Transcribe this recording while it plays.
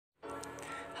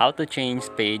how to change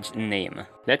page name.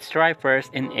 Let's try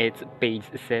first in its page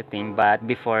setting, but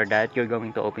before that you're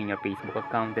going to open your Facebook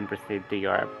account and proceed to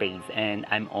your page. And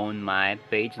I'm on my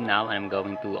page now and I'm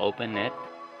going to open it.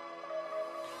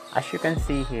 As you can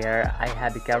see here, I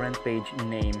have the current page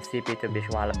name CP2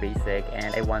 Visual Basic and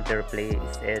I want to replace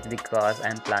it because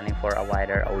I'm planning for a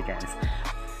wider audience.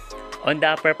 On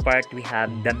the upper part we have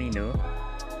the menu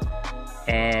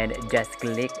and just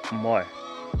click more.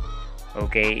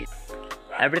 Okay,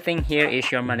 everything here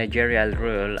is your managerial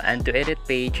rule, and to edit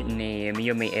page name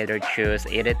you may either choose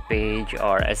edit page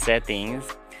or a settings.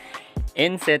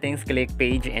 In settings, click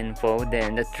page info,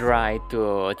 then try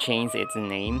to change its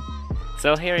name.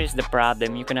 So here is the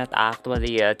problem, you cannot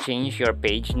actually change your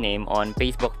page name on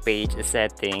Facebook page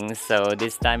settings. So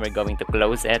this time we're going to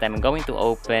close it. I'm going to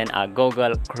open a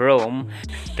Google Chrome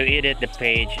to edit the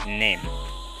page name.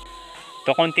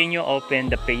 To continue, open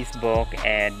the Facebook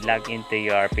and log into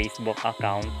your Facebook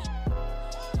account.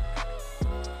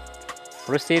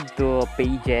 Proceed to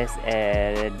pages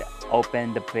and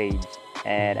open the page.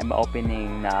 And I'm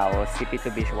opening now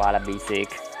CP2 Visual Basic.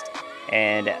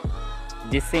 And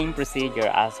the same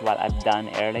procedure as what I've done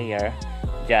earlier.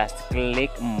 Just click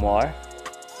more.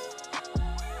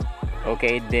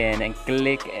 Okay, then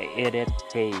click edit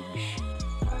page.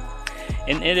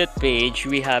 In edit page,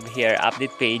 we have here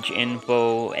update page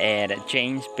info and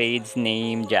change page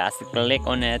name. Just click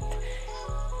on it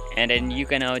and then you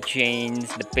can now change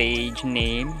the page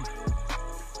name,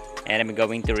 and I'm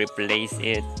going to replace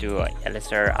it to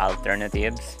lesser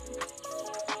alternatives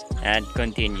and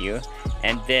continue,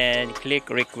 and then click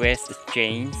request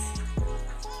change,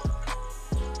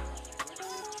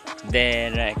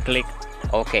 then click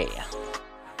OK,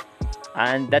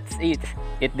 and that's it.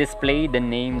 It displayed the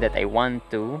name that I want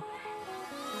to.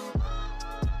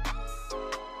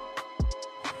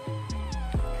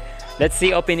 Let's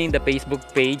see opening the Facebook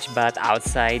page but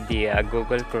outside the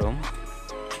Google Chrome.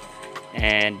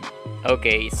 And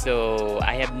okay, so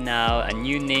I have now a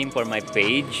new name for my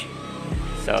page.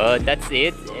 So that's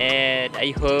it, and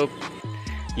I hope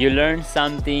you learned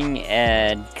something,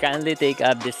 and kindly take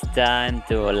up this time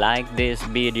to like this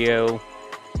video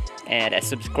and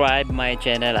subscribe my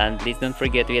channel, and please don't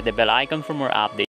forget to hit the bell icon for more updates.